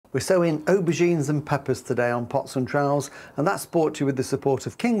We're sowing aubergines and peppers today on pots and trowels, and that's brought to you with the support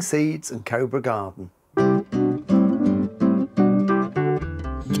of King Seeds and Cobra Garden.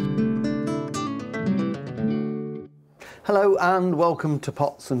 Hello and welcome to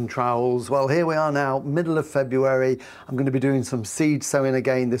Pots and Trowels. Well, here we are now, middle of February. I'm going to be doing some seed sowing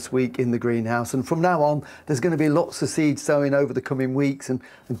again this week in the greenhouse, and from now on there's going to be lots of seed sowing over the coming weeks and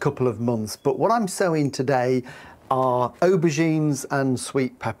couple of months. But what I'm sowing today are aubergines and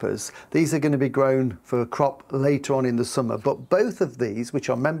sweet peppers. These are going to be grown for a crop later on in the summer, but both of these, which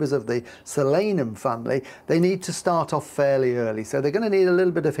are members of the Solanum family, they need to start off fairly early. So they're going to need a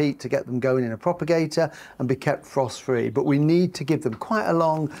little bit of heat to get them going in a propagator and be kept frost free, but we need to give them quite a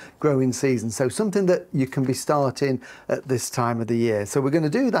long growing season. So something that you can be starting at this time of the year. So we're going to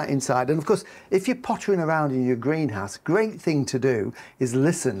do that inside. And of course, if you're pottering around in your greenhouse, great thing to do is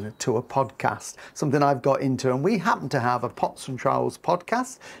listen to a podcast, something I've got into, and we happen to have a Pots and Trowels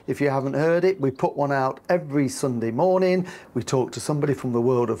podcast. If you haven't heard it, we put one out every Sunday morning. We talk to somebody from the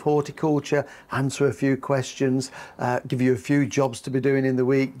world of horticulture, answer a few questions, give you a few jobs to be doing in the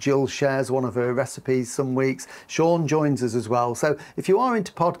week. Jill shares one of her recipes some weeks. Sean joins us as well. So if you are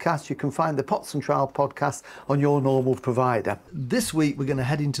into podcasts, you can find the Pots and Trowel podcast on your normal provider. This week we're going to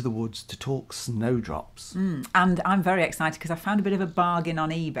head into the woods to talk snowdrops. And I'm very excited because I found a bit of a bargain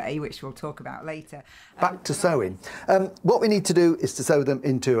on eBay, which we'll talk about later. Back to sowing. What we need to do is to sow them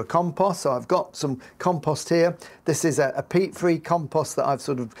into a compost. So I've got some compost here. This is a peat-free compost that I've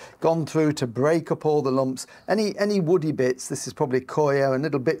sort of gone through to break up all the lumps. Any woody bits, this is probably coir and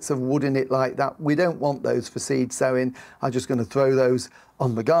little bits of wood in it like that. We don't want those for seed sowing. I'm just going to throw those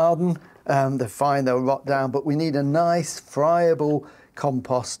on the garden. They're fine, they'll rot down, but we need a nice friable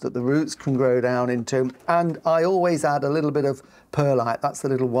compost that the roots can grow down into. And I always add a little bit of perlite, that's the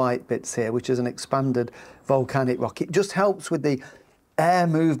little white bits here, which is an expanded volcanic rock. It just helps with the air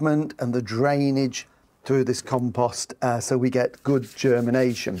movement and the drainage through this compost, so we get good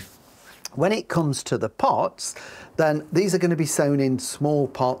germination. When it comes to the pots, then these are going to be sown in small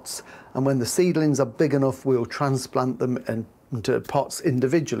pots, and when the seedlings are big enough, we'll transplant them into pots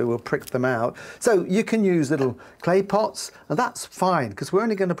individually. We'll prick them out. So you can use little clay pots, and that's fine because we're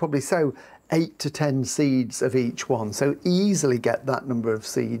only going to probably sow 8 to 10 seeds of each one, so easily get that number of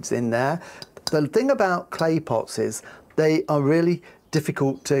seeds in there. The thing about clay pots is they are really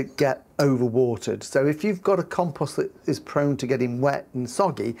difficult to get overwatered. So if you've got a compost that is prone to getting wet and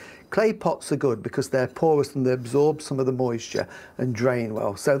soggy, clay pots are good because they're porous and they absorb some of the moisture and drain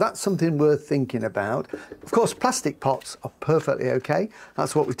well. So that's something worth thinking about. Of course, plastic pots are perfectly okay.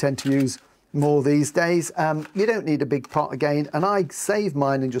 That's what we tend to use more these days. You don't need a big pot again, and I save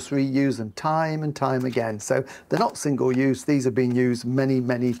mine and just reuse them time and time again. So they're not single use, these have been used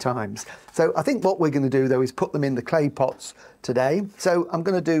many times. So I think what we're going to do though is put them in the clay pots today. So I'm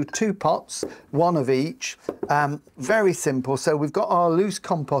going to do 2 pots, 1 of each. Very simple. So we've got our loose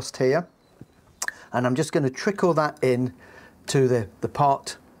compost here, and I'm just going to trickle that in to the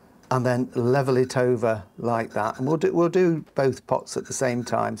pot and then level it over like that. And we'll do both pots at the same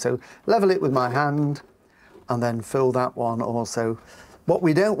time. So level it with my hand and then fill that one also. What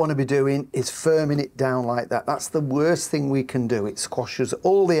we don't want to be doing is firming it down like that. That's the worst thing we can do. It squashes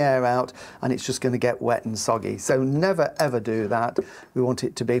all the air out and it's just going to get wet and soggy. So never ever do that. We want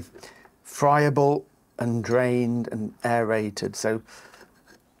it to be friable and drained and aerated. So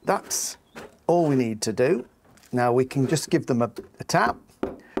that's all we need to do. Now we can just give them a tap,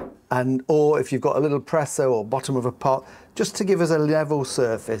 or if you've got a little presser or bottom of a pot, just to give us a level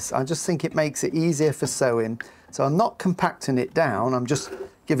surface. I just think it makes it easier for sowing. So I'm not compacting it down, I'm just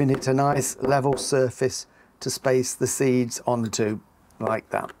giving it a nice level surface to space the seeds onto like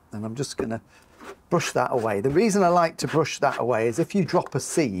that. And I'm just going to brush that away. The reason I like to brush that away is if you drop a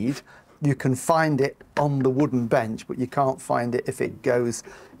seed, you can find it on the wooden bench, but you can't find it if it goes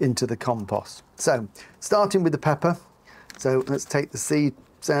into the compost. So starting with the pepper. So let's take the seeds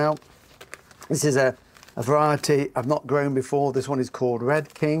out. This is a variety I've not grown before. This one is called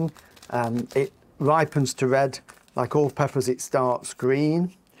Red King. It ripens to red. Like all peppers, it starts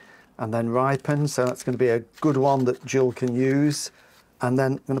green and then ripens. So that's going to be a good one that Jill can use. And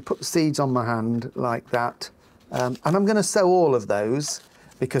then I'm going to put the seeds on my hand like that. And I'm going to sow all of those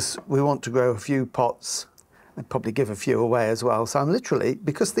because we want to grow a few pots and probably give a few away as well. So I'm literally,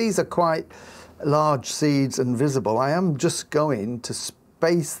 because these are quite large seeds and visible, I am just going to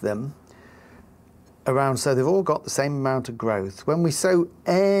space them around so they've all got the same amount of growth. When we sow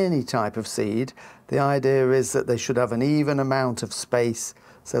any type of seed, the idea is that they should have an even amount of space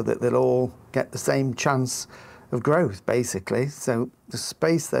so that they'll all get the same chance of growth, basically. So just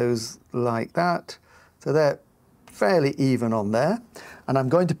space those like that. So they're fairly even on there. And I'm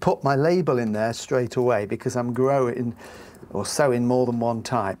going to put my label in there straight away because I'm growing or sowing more than one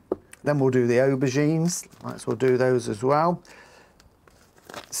type. Then we'll do the aubergines. Might as well do those as well.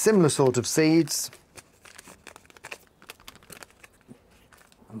 Similar sort of seeds.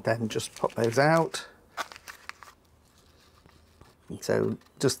 And then just pop those out. So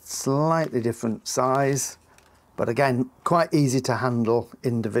just slightly different size, but again, quite easy to handle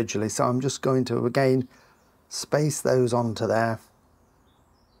individually. So I'm just going to, again, space those onto there.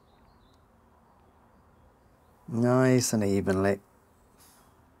 Nice and evenly.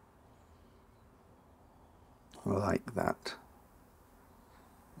 Like that.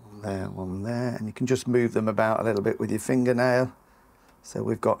 One there, one there. And you can just move them about a little bit with your fingernail. So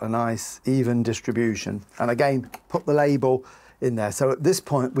we've got a nice even distribution. And again, put the label in there. So at this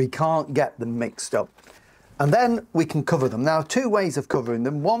point, we can't get them mixed up. And then we can cover them. Now, two ways of covering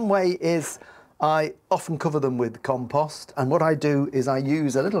them. One way is I often cover them with compost. And what I do is I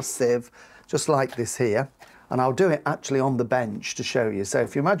use a little sieve, just like this here. And I'll do it actually on the bench to show you. So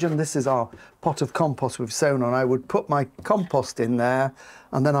if you imagine this is our pot of compost we've sown on, I would put my compost in there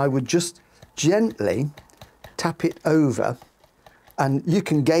and then I would just gently tap it over. And you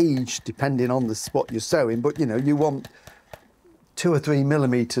can gauge depending on the spot you're sowing, but you know, you want 2 or 3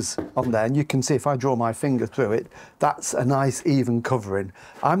 millimeters on there, and you can see if I draw my finger through it, that's a nice even covering.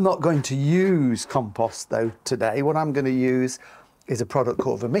 I'm not going to use compost though today. What I'm going to use is a product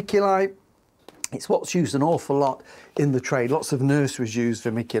called vermiculite. It's what's used an awful lot in the trade. Lots of nurseries use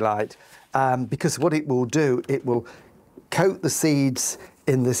vermiculite because what it will do, it will coat the seeds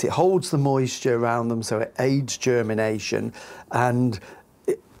in this. It holds the moisture around them, so it aids germination, and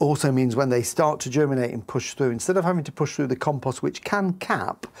it also means when they start to germinate and push through, instead of having to push through the compost, which can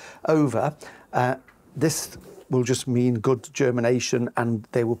cap over, this will just mean good germination and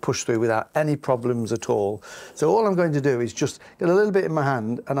they will push through without any problems at all. So all I'm going to do is just get a little bit in my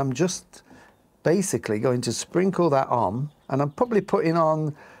hand and I'm just basically going to sprinkle that on, and I'm probably putting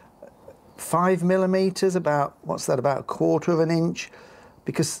on 5 millimeters, about, what's that, about 1/4 of an inch,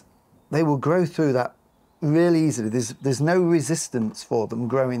 because they will grow through that really easily. There's no resistance for them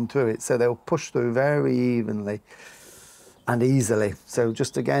growing through it, so they'll push through very evenly and easily. So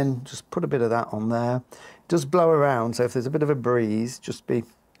just again, just put a bit of that on there. It does blow around, so if there's a bit of a breeze, just be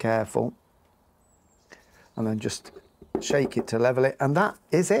careful. And then just shake it to level it, and that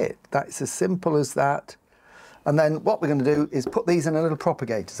is it. That's as simple as that. And then what we're going to do is put these in a little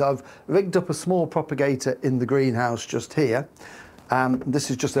propagator. So I've rigged up a small propagator in the greenhouse just here. This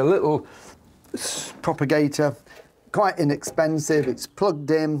is just a little propagator, quite inexpensive. It's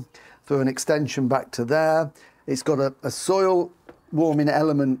plugged in through an extension back to there. It's got a soil warming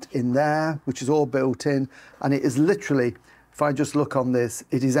element in there, which is all built in, and it is literally, if I just look on this,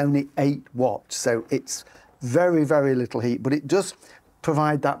 it is only 8 watts, so it's very, very little heat, but it does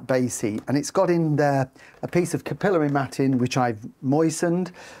provide that base heat. And it's got in there a piece of capillary matting which I've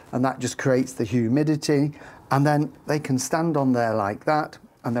moistened, and that just creates the humidity, and then they can stand on there like that.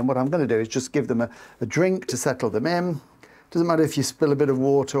 And then what I'm going to do is just give them a drink to settle them in. Doesn't matter if you spill a bit of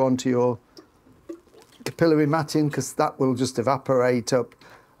water onto your capillary matting, because that will just evaporate up,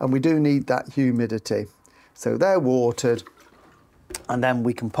 and we do need that humidity. So they're watered, and then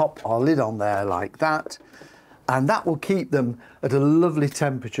we can pop our lid on there like that, and that will keep them at a lovely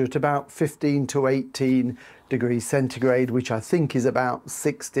temperature at about 15 to 18 degrees centigrade, which I think is about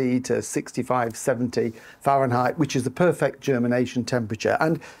 60 to 65, 70 Fahrenheit, which is the perfect germination temperature.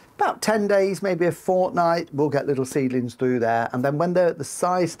 And about 10 days, maybe a fortnight, we'll get little seedlings through there. And then when they're at the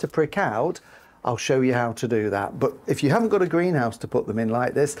size to prick out, I'll show you how to do that. But if you haven't got a greenhouse to put them in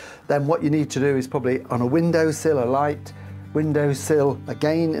like this, then what you need to do is probably on a windowsill, a light windowsill,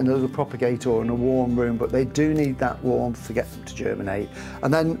 again in a little propagator or in a warm room, but they do need that warmth to get them to germinate.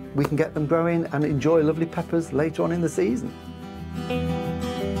 And then we can get them growing and enjoy lovely peppers later on in the season.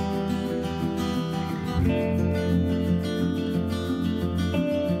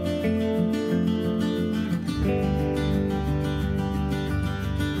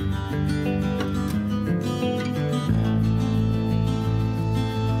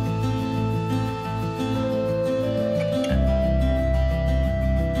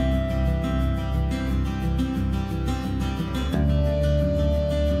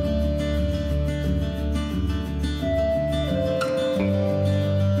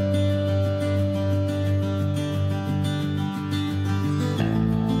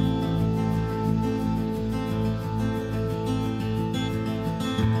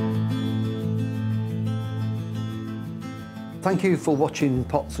 Thank you for watching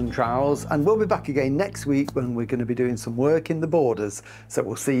Pots and Trowels, and we'll be back again next week when we're going to be doing some work in the borders. So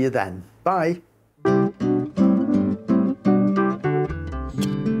we'll see you then. Bye.